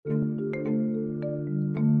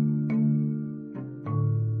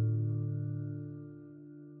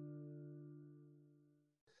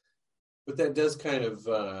But that does kind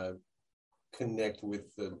of connect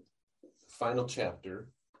with the final chapter.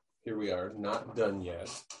 Here we are, not done yet.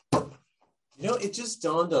 It just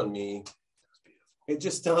dawned on me.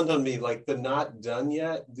 Like the not done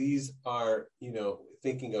yet, these are,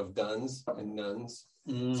 thinking of duns and nuns.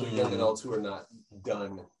 So young adults who are not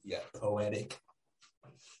done yet. Poetic.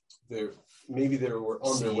 They were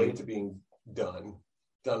on their way to being done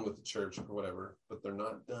with the church or whatever, but they're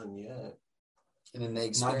not done yet. And then they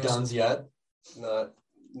not duns yet. Not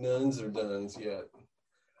nuns or duns yet.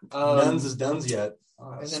 Nuns is duns yet.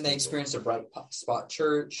 And then they experienced a bright spot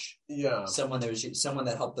church. Yeah. Someone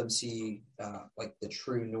that helped them see like the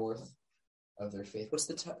true north of their faith. What's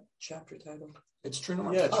the chapter title? It's True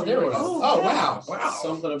North. Yeah, there we go. Wow.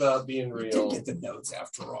 Something about being real. Did get the notes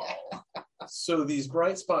after all. So these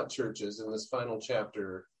bright spot churches in this final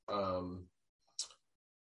chapter, I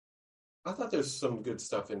thought there's some good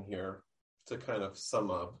stuff in here to kind of sum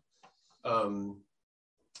up.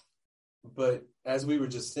 But as we were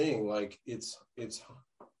just saying, like it's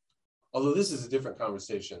although this is a different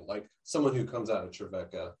conversation, like someone who comes out of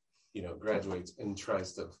Trevecca, graduates and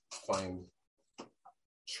tries to find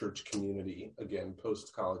church community again,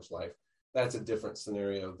 post-college life, that's a different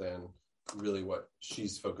scenario than really what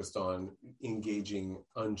she's focused on, engaging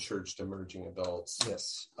unchurched emerging adults.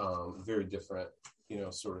 Yes. Very different,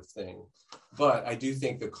 sort of thing. But I do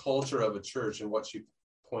think the culture of a church and what she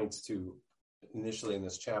points to initially in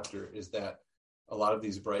this chapter is that a lot of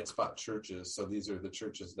these bright spot churches, so these are the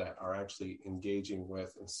churches that are actually engaging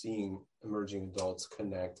with and seeing emerging adults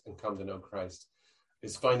connect and come to know Christ,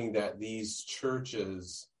 is finding that these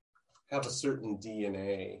churches have a certain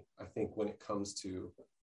DNA, I think, when it comes to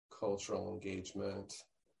cultural engagement,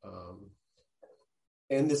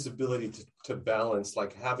 and this ability to balance,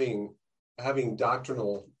 like having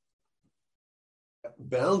doctrinal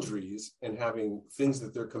boundaries and having things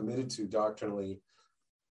that they're committed to doctrinally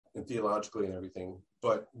and theologically and everything,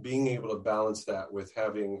 but being able to balance that with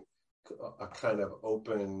having a kind of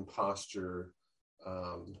open posture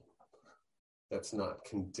that's not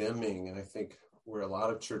condemning. And I think where a lot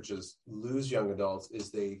of churches lose young adults is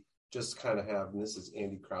they just kind of have, and this is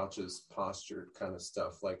Andy Crouch's posture kind of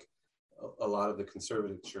stuff, like a lot of the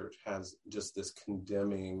conservative church has just this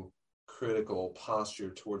condemning, critical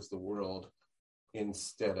posture towards the world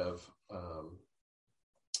instead of,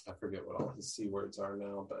 I forget what all the C words are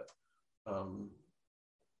now, but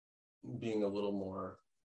being a little more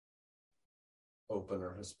open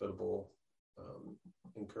or hospitable,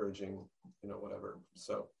 encouraging, whatever.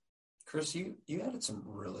 So, Chris, you added some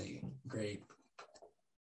really great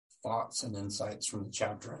thoughts and insights from the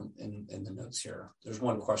chapter in the notes here. There's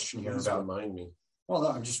one question here about. Remind me. Well, no,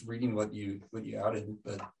 I'm just reading what you added,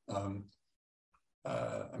 but the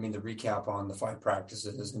recap on the 5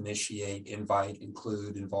 practices: initiate, invite,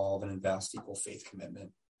 include, involve, and invest equal faith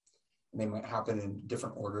commitment. And they might happen in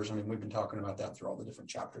different orders. We've been talking about that through all the different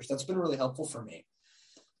chapters. That's been really helpful for me.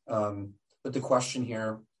 But the question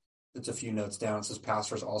here, it's a few notes down. It says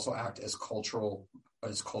pastors also act as culture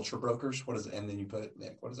brokers. What is it? And then you put,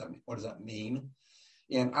 what does that mean?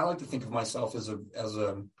 And I like to think of myself as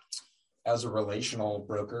a relational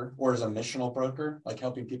broker or as a missional broker, like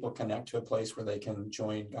helping people connect to a place where they can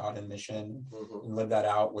join God in mission and live that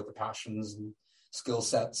out with the passions and skill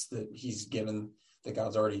sets that he's given, that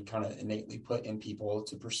God's already kind of innately put in people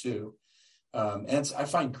to pursue. And I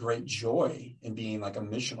find great joy in being like a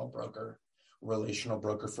missional broker, relational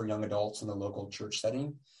broker for young adults in the local church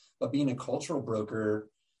setting. But being a cultural broker,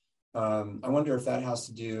 I wonder if that has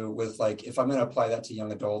to do with, like, if I'm going to apply that to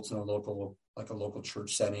young adults in a local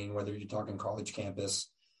church setting, whether you're talking college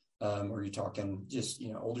campus, or you're talking just,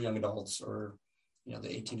 older young adults, or,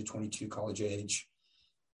 the 18 to 22 college age.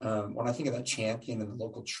 When I think of that champion in the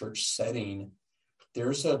local church setting,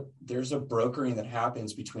 there's a brokering that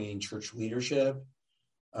happens between church leadership,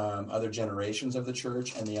 other generations of the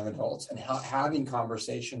church, and the young adults, and having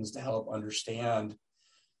conversations to help understand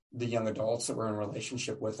the young adults that we're in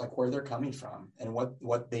relationship with, like where they're coming from and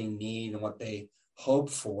what they need and what they hope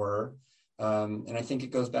for. And I think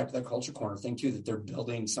it goes back to that culture corner thing too, that they're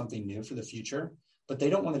building something new for the future, but they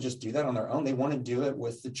don't want to just do that on their own. They want to do it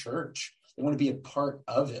with the church. They want to be a part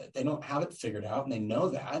of it. They don't have it figured out, and they know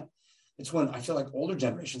that. It's when I feel like older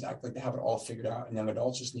generations act like they have it all figured out, and young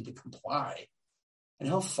adults just need to comply. And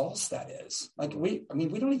how false that is. Like I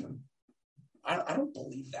don't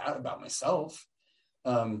believe that about myself.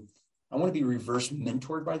 I want to be reverse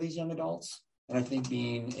mentored by these young adults. And I think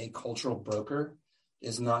being a cultural broker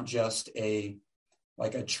is not just a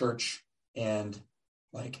church and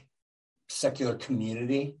like secular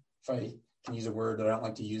community, if I can use a word that I don't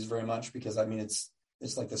like to use very much, because it's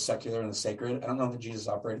it's like the secular and the sacred. I don't know that Jesus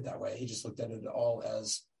operated that way. He just looked at it all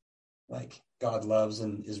as like God loves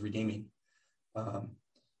and is redeeming.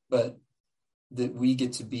 But that we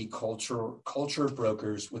get to be culture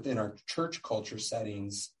brokers within our church culture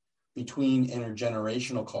settings between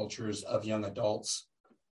intergenerational cultures of young adults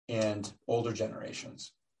and older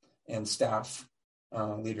generations and staff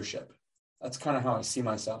leadership. That's kind of how I see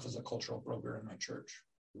myself as a cultural broker in my church.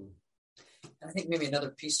 I think maybe another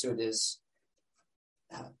piece to it is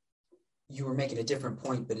you were making a different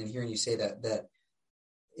point, but in hearing you say that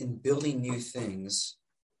in building new things,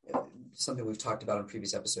 something we've talked about in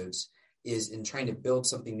previous episodes, is in trying to build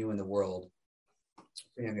something new in the world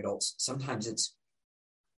for young adults. Sometimes it's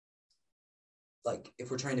like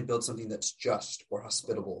if we're trying to build something that's just or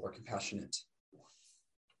hospitable or compassionate,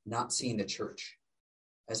 not seeing the church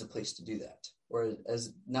as a place to do that, or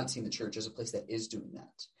as not seeing the church as a place that is doing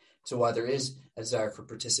that. So while there is a desire for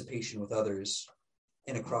participation with others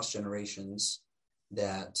and across generations,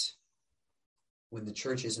 that when the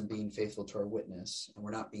church isn't being faithful to our witness and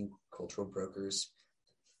we're not being cultural brokers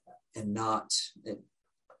and not the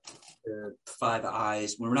Five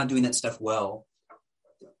Eyes, when we're not doing that stuff well,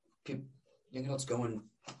 young adults go and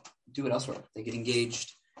do it elsewhere. They get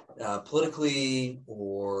engaged politically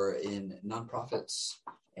or in nonprofits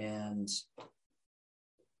and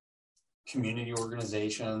community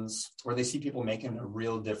organizations where they see people making a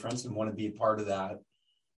real difference and want to be a part of that.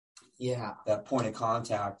 Yeah. That point of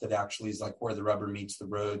contact that actually is like where the rubber meets the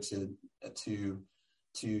road to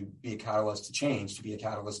be a catalyst to change, to be a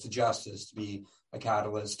catalyst to justice, to be a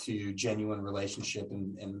catalyst to genuine relationship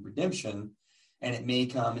and redemption. And it may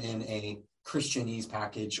come in a Christianese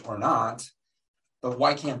package or not, but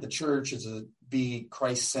why can't the church be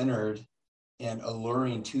Christ-centered and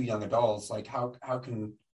alluring to young adults? Like how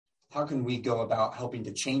can we go about helping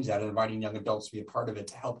to change that and inviting young adults to be a part of it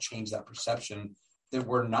to help change that perception that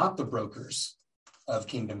we're not the brokers of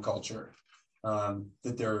kingdom culture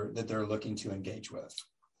that they're looking to engage with?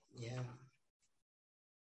 Yeah.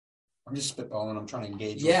 I'm just spitballing. I'm trying to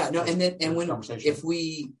engage. Yeah. If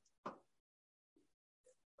we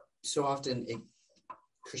so often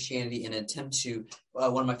Christianity in an attempt to,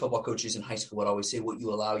 one of my football coaches in high school would always say, what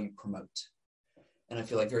you allow, you promote. And I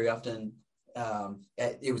feel like very often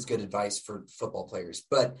it was good advice for football players,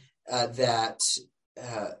 but that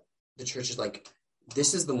the church is like,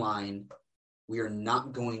 this is the line. We are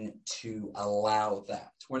not going to allow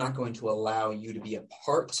that. We're not going to allow you to be a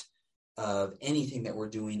part of anything that we're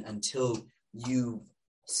doing until you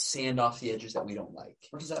sand off the edges that we don't like.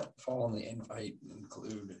 Where does that fall on the invite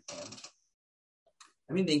include?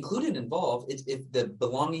 I mean, the include and involve, if the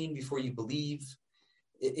belonging before you believe,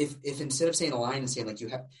 if instead of saying a line and saying like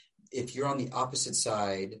if you're on the opposite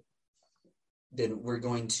side, then we're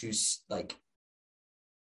going to like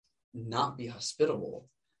not be hospitable.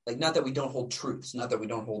 Like, not that we don't hold truths, not that we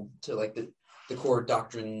don't hold to like the core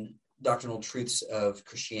doctrinal truths of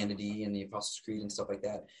Christianity and the Apostles' Creed and stuff like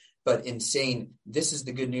that. But in saying this is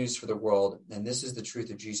the good news for the world and this is the truth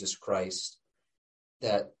of Jesus Christ,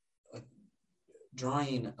 that like,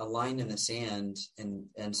 drawing a line in the sand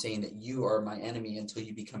and saying that you are my enemy until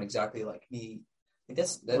you become exactly like me, like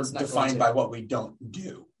that's we're not defined by what we don't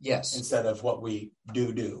do. Yes, instead of what we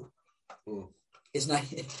do. It's not.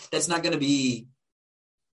 That's not going to be.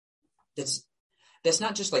 That's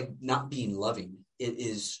not just like not being loving. It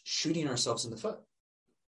is shooting ourselves in the foot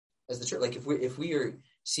as the church. Like if we are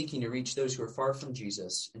seeking to reach those who are far from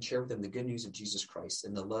Jesus and share with them the good news of Jesus Christ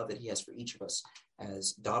and the love that he has for each of us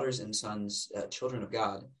as daughters and sons, children of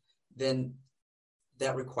God, then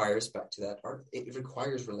that requires, back to that art, it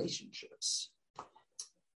requires relationships.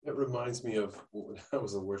 It reminds me of when I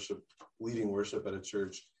was leading worship at a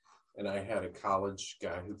church, and I had a college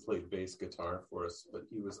guy who played bass guitar for us, but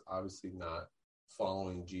he was obviously not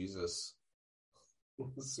following Jesus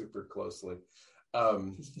super closely.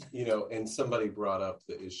 And somebody brought up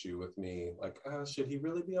the issue with me, like, should he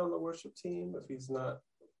really be on the worship team if he's not,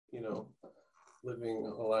 living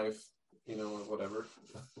a life, or whatever.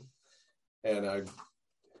 And I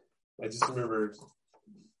just remember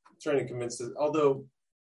trying to convince it, although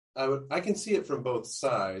I can see it from both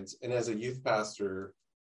sides. And as a youth pastor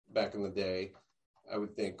back in the day, I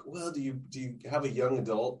would think, well, do you have a young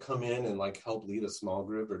adult come in and like help lead a small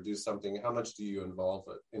group or do something? How much do you involve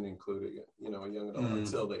it in including it, a young adult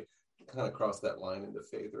until they kind of cross that line into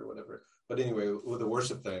faith or whatever. But anyway, with the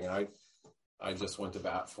worship thing, I just went to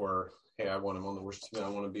bat for, hey, I want him on the worship team. I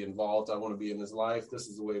want to be involved. I want to be in his life. This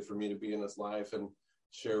is the way for me to be in his life and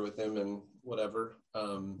share with him and whatever.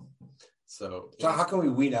 So how can we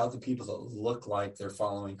weed out the people that look like they're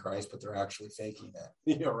following Christ, but they're actually faking that?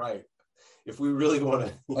 Yeah, right. if we really want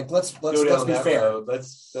to like, let's go be that fair. road,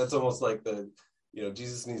 that's almost like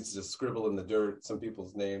Jesus needs to scribble in the dirt some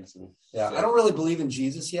people's names. And I don't really believe in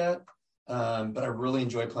Jesus yet, but I really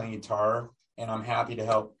enjoy playing guitar, and I'm happy to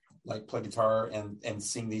help like play guitar and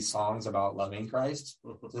sing these songs about loving Christ.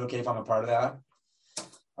 Is it okay if I'm a part of that?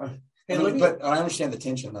 But I understand the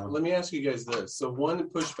tension, though. Let me ask you guys this. So one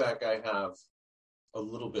pushback I have a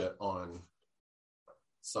little bit on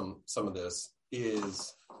some of this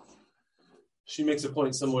is she makes a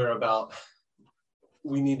point somewhere about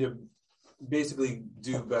we need to basically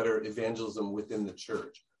do better evangelism within the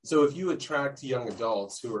church. So if you attract young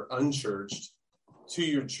adults who are unchurched to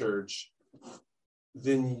your church,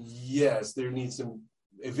 then yes, there needs some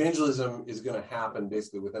evangelism is going to happen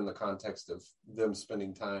basically within the context of them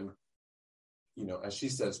spending time, as she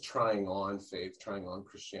says, trying on faith, trying on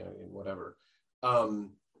Christianity and whatever.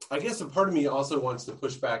 I guess a part of me also wants to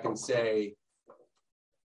push back and say,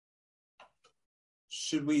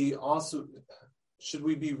 should we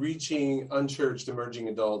be reaching unchurched emerging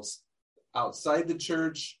adults outside the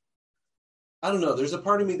church? I don't know. There's a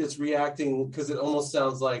part of me that's reacting because it almost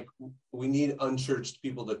sounds like we need unchurched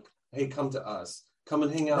people to, hey, come to us. Come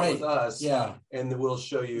and hang out with us. Yeah. And then we'll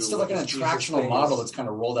show you. It's still like an attractional model that's kind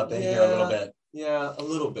of rolled up in here a little bit. Yeah, a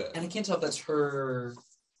little bit. And I can't tell if that's her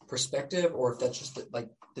perspective or if that's just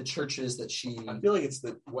the churches that she... I feel like it's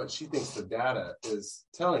what she thinks the data is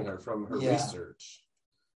telling her from her research.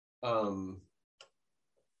 But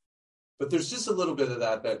there's just a little bit of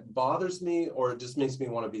that bothers me, or it just makes me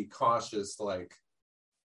want to be cautious. And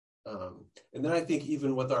then I think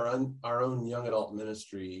even with our own young adult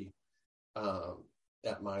ministry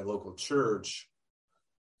at my local church,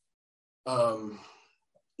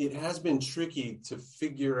 it has been tricky to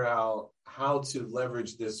figure out how to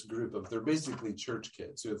leverage this group they're basically church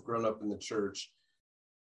kids who have grown up in the church.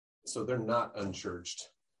 So they're not unchurched.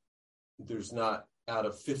 There's not, out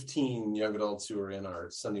of 15 young adults who are in our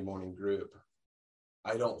Sunday morning group,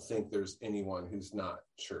 I don't think there's anyone who's not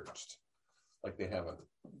churched. Like they haven't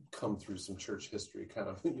come through some church history kind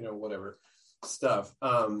of, whatever stuff.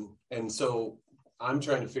 And so I'm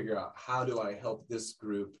trying to figure out, how do I help this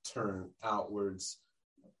group turn outwards,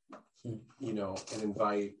 and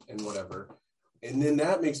invite and whatever. And then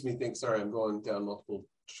that makes me think, sorry, I'm going down multiple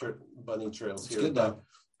bunny trails here. It's good though.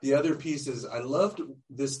 The other piece is I loved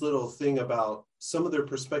this little thing about some of their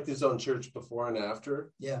perspectives on church before and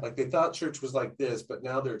after. Yeah. Like they thought church was like this, but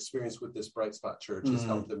now their experience with this Bright Spot Church has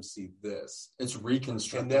helped them see this. It's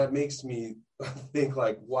reconstructed. And that makes me think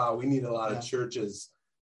like, wow, we need a lot of churches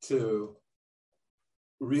to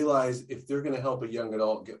realize if they're going to help a young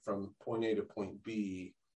adult get from point A to point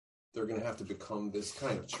B, they're going to have to become this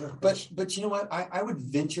kind of church. But you know what? I would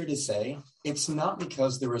venture to say it's not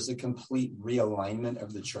because there was a complete realignment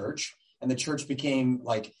of the church and the church became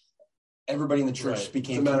like everybody in the church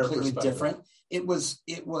became completely different. It was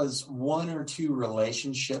one or two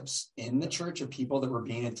relationships in the church of people that were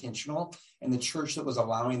being intentional, and the church that was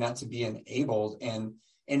allowing that to be enabled and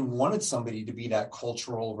wanted somebody to be that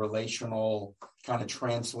cultural, relational kind of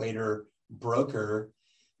translator, broker,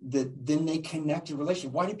 that then they connect a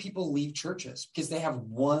relationship. Why do people leave churches? Because they have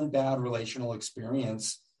one bad relational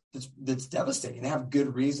experience that's devastating. They have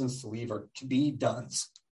good reasons to leave or to be dones.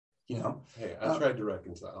 Hey, I tried to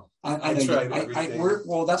reconcile. I know tried everything.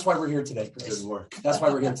 Well, that's why we're here today, Chris. Didn't work. That's why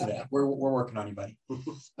we're here today. We're working on you, buddy.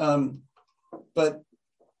 But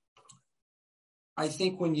I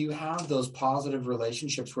think when you have those positive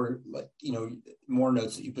relationships where, more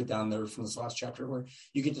notes that you put down there from this last chapter, where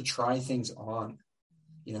you get to try things on.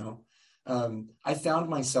 I found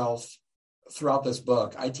myself throughout this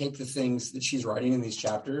book, I take the things that she's writing in these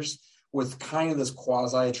chapters with kind of this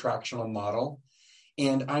quasi-attractional model.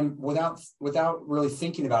 And I'm without really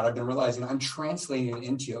thinking about it, I've been realizing I'm translating it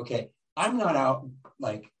into, okay, I'm not out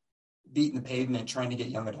like beating the pavement trying to get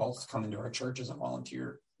young adults to come into our church as a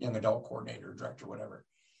volunteer young adult coordinator, director, whatever.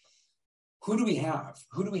 Who do we have?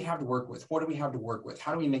 Who do we have to work with? What do we have to work with?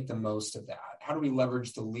 How do we make the most of that? How do we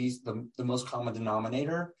leverage the most common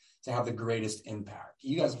denominator to have the greatest impact?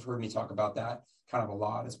 You guys have heard me talk about that kind of a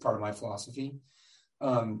lot as part of my philosophy.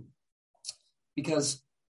 Because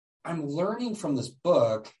I'm learning from this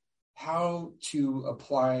book how to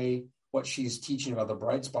apply what she's teaching about the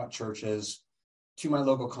Bright Spot churches to my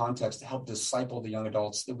local context to help disciple the young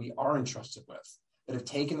adults that we are entrusted with, that have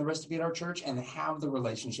taken the risk to be at our church and have the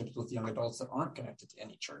relationships with young adults that aren't connected to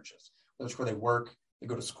any churches, whether it's where they work, they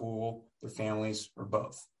go to school, their families, or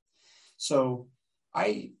both. So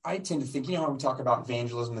I tend to think, we talk about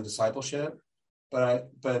evangelism and discipleship,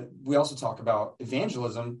 but we also talk about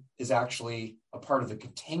evangelism is actually a part of the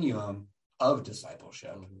continuum of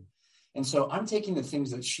discipleship. Mm-hmm. And so I'm taking the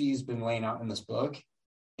things that she's been laying out in this book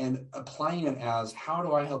and applying it as, how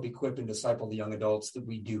do I help equip and disciple the young adults that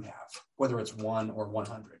we do have, whether it's 1 or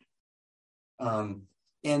 100? And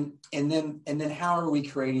then how are we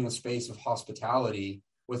creating a space of hospitality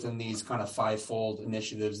within these kind of 5-fold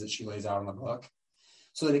initiatives that she lays out in the book,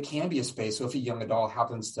 so that it can be a space. So if a young adult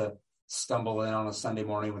happens to stumble in on a Sunday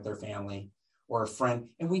morning with their family or a friend,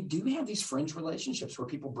 and we do have these fringe relationships where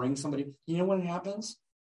people bring somebody, you know, when it happens,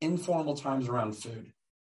 informal times around food.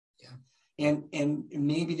 Yeah. And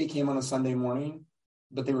maybe they came on a Sunday morning,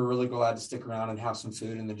 but they were really glad to stick around and have some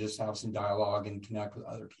food and then just have some dialogue and connect with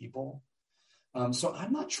other people. So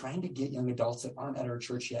I'm not trying to get young adults that aren't at our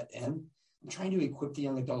church yet in. I'm trying to equip the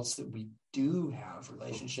young adults that we do have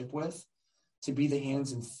relationship with to be the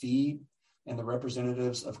hands and feet and the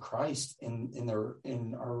representatives of Christ in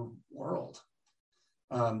our world.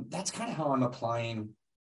 That's kind of how I'm applying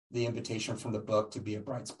the invitation from the book to be a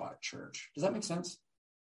bright spot church. Does that make sense?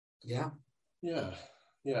 Yeah.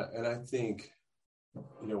 And I think,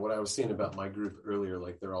 you know, what I was saying about my group earlier,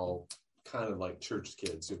 like they're all kind of like church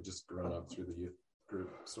kids who've just grown up through the youth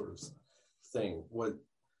group sort of thing.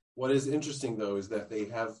 What is interesting though is that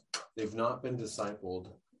they've not been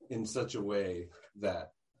discipled in such a way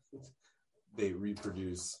that they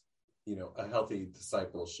reproduce, you know, a healthy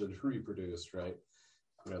disciple should reproduce, right?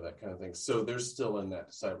 You know, that kind of thing. So they're still in that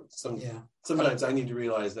disciple. Sometimes I need to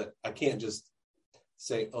realize that I can't just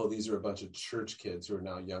say, oh, these are a bunch of church kids who are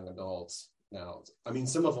now young adults. Now, I mean,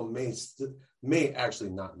 some of them may actually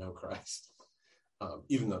not know Christ,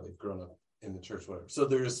 even though they've grown up in the church, whatever. So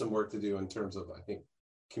there is some work to do in terms of, I think,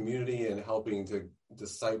 community and helping to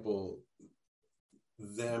disciple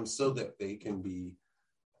them so that they can be,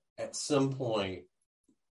 at some point,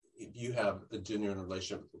 if you have a genuine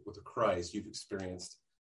relationship with Christ, you've experienced,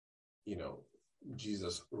 you know,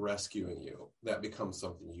 Jesus rescuing you. That becomes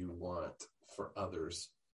something you want for others.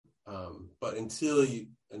 But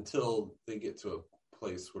until they get to a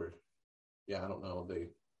place where, I don't know, they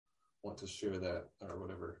want to share that or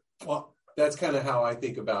whatever. Well, that's kind of how I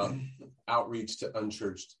think about outreach to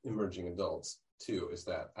unchurched emerging adults too, is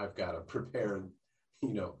that I've got to prepare,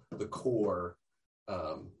 you know, the core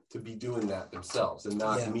to be doing that themselves, and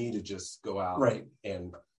not me to just go out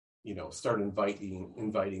and, you know, start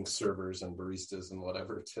inviting servers and baristas and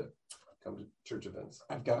whatever to come to church events.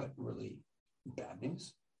 I've got really bad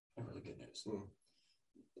news and really good news.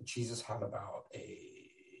 Jesus had about a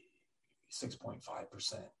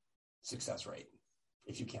 6.5% success rate,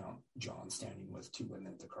 if you count John standing with 2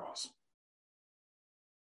 women at the cross.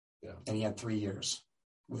 Yeah. And he had 3 years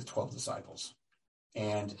with 12 disciples.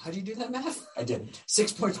 And how do you do that math? I didn't.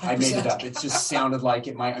 6.5%. I made it up. It just sounded like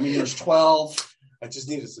it might. I mean, there's 12. I just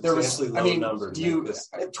need a substantially low number.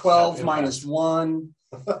 12 minus 1.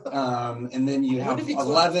 And then you have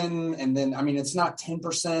 11, and then, I mean, it's not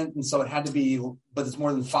 10%. And so it had to be, but it's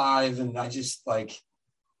more than 5. And I just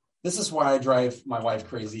this is why I drive my wife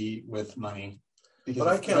crazy with money. But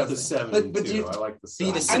I count the 7 too. I like the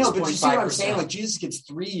 7. I know, but you see what I'm saying? Like, Jesus gets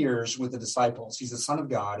 3 years with the disciples. He's the Son of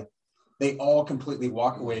God. They all completely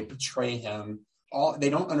walk away, betray him.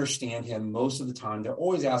 They don't understand him most of the time. They're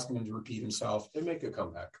always asking him to repeat himself. They make a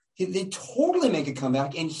comeback. They totally make a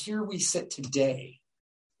comeback. And here we sit today.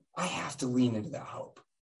 I have to lean into that hope.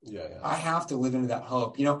 Yeah. I have to live into that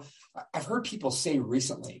hope. You know, I've heard people say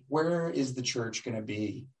recently, where is the church going to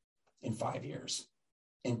be in 5 years,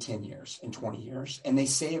 in 10 years, in 20 years? And they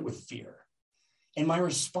say it with fear. And my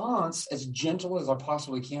response, as gentle as I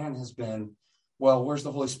possibly can, has been, well, where's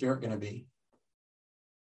the Holy Spirit going to be?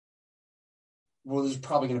 Well, there's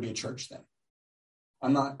probably going to be a church then.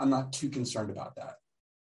 I'm not too concerned about that.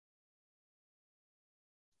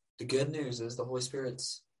 The good news is the Holy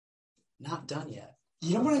Spirit's not done yet.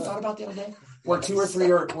 You know what I thought about the other day? Where two or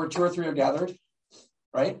three are gathered,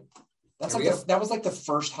 right? That was like the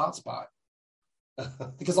first hotspot.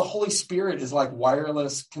 Because the Holy Spirit is like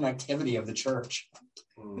wireless connectivity of the church.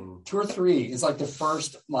 2 or 3 is like the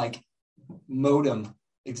first modem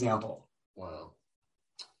example. Wow.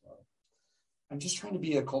 I'm just trying to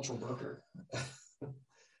be a cultural worker.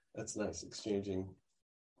 That's nice. Exchanging.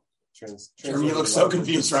 Jeremy, you look so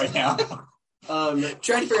confused right now. Trying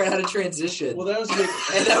to figure out how to transition. Well, that was good.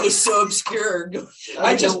 And that was so obscure.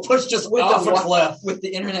 I just pushed us off a cliff with the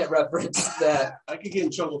internet reference that I could get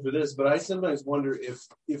in trouble for this, but I sometimes wonder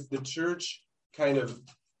if the church kind of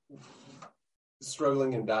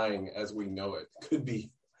struggling and dying as we know it could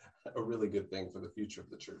be a really good thing for the future of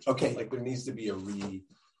the church. Okay. Like there needs to be a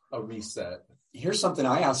reset. Here's something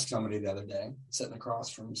I asked somebody the other day, sitting across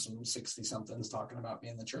from some 60-somethings talking about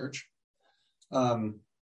being in the church.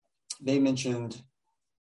 They mentioned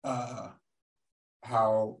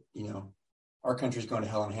how, our country's going to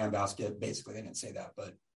hell in a handbasket. Basically, they didn't say that,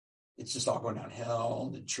 but it's just all going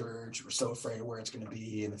downhill. The church, we're so afraid of where it's going to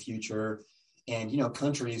be in the future. And,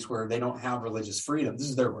 countries where they don't have religious freedom, this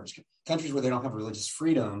is their words, countries where they don't have religious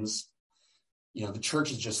freedoms, the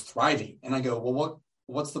church is just thriving. And I go, well,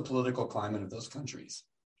 what's the political climate of those countries?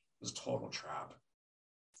 It was total trap.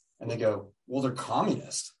 And they go, well, they're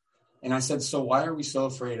communist. And I said, so why are we so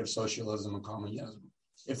afraid of socialism and communism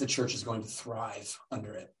if the church is going to thrive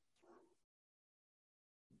under it?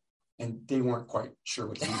 And they weren't quite sure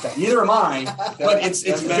what to do with that. Neither am I. But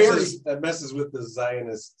that messes with the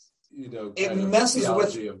Zionist, it messes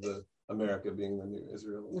with of the America being the new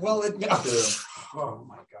Israel. Well, oh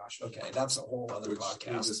my gosh. Okay, that's a whole other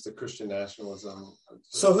podcast. Just the Christian nationalism.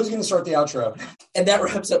 So who's going to start the outro? And that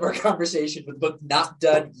wraps up our conversation with the book Not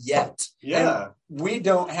Done Yet. Yeah. And we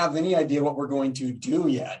don't have any idea what we're going to do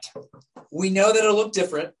yet. We know that it'll look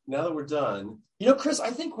different. Now that we're done. Chris, I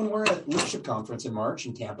think when we're at Leadership Conference in March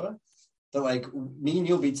in Tampa, that me and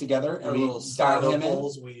you'll be together and we dial him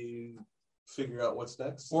in. We figure out what's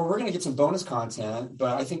next. Well, we're going to get some bonus content,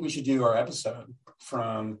 but I think we should do our episode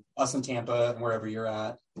from us in Tampa and wherever you're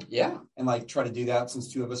at. Yeah. And try to do that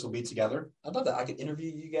since two of us will be together. I'd love that. I could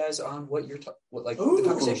interview you guys on what you're the Ooh,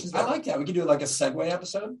 conversations about. I like that. We could do a segue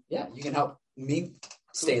episode. Yeah. You can help me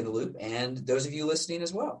stay in the loop and those of you listening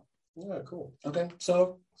as well. Yeah, cool. Okay.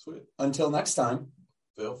 So sweet. Until next time,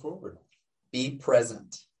 fail forward. Be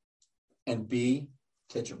present. And be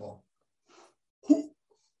teachable. Is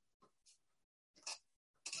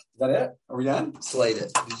that it? Are we done? Slate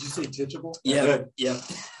it. Did you say teachable? Yeah. Yep.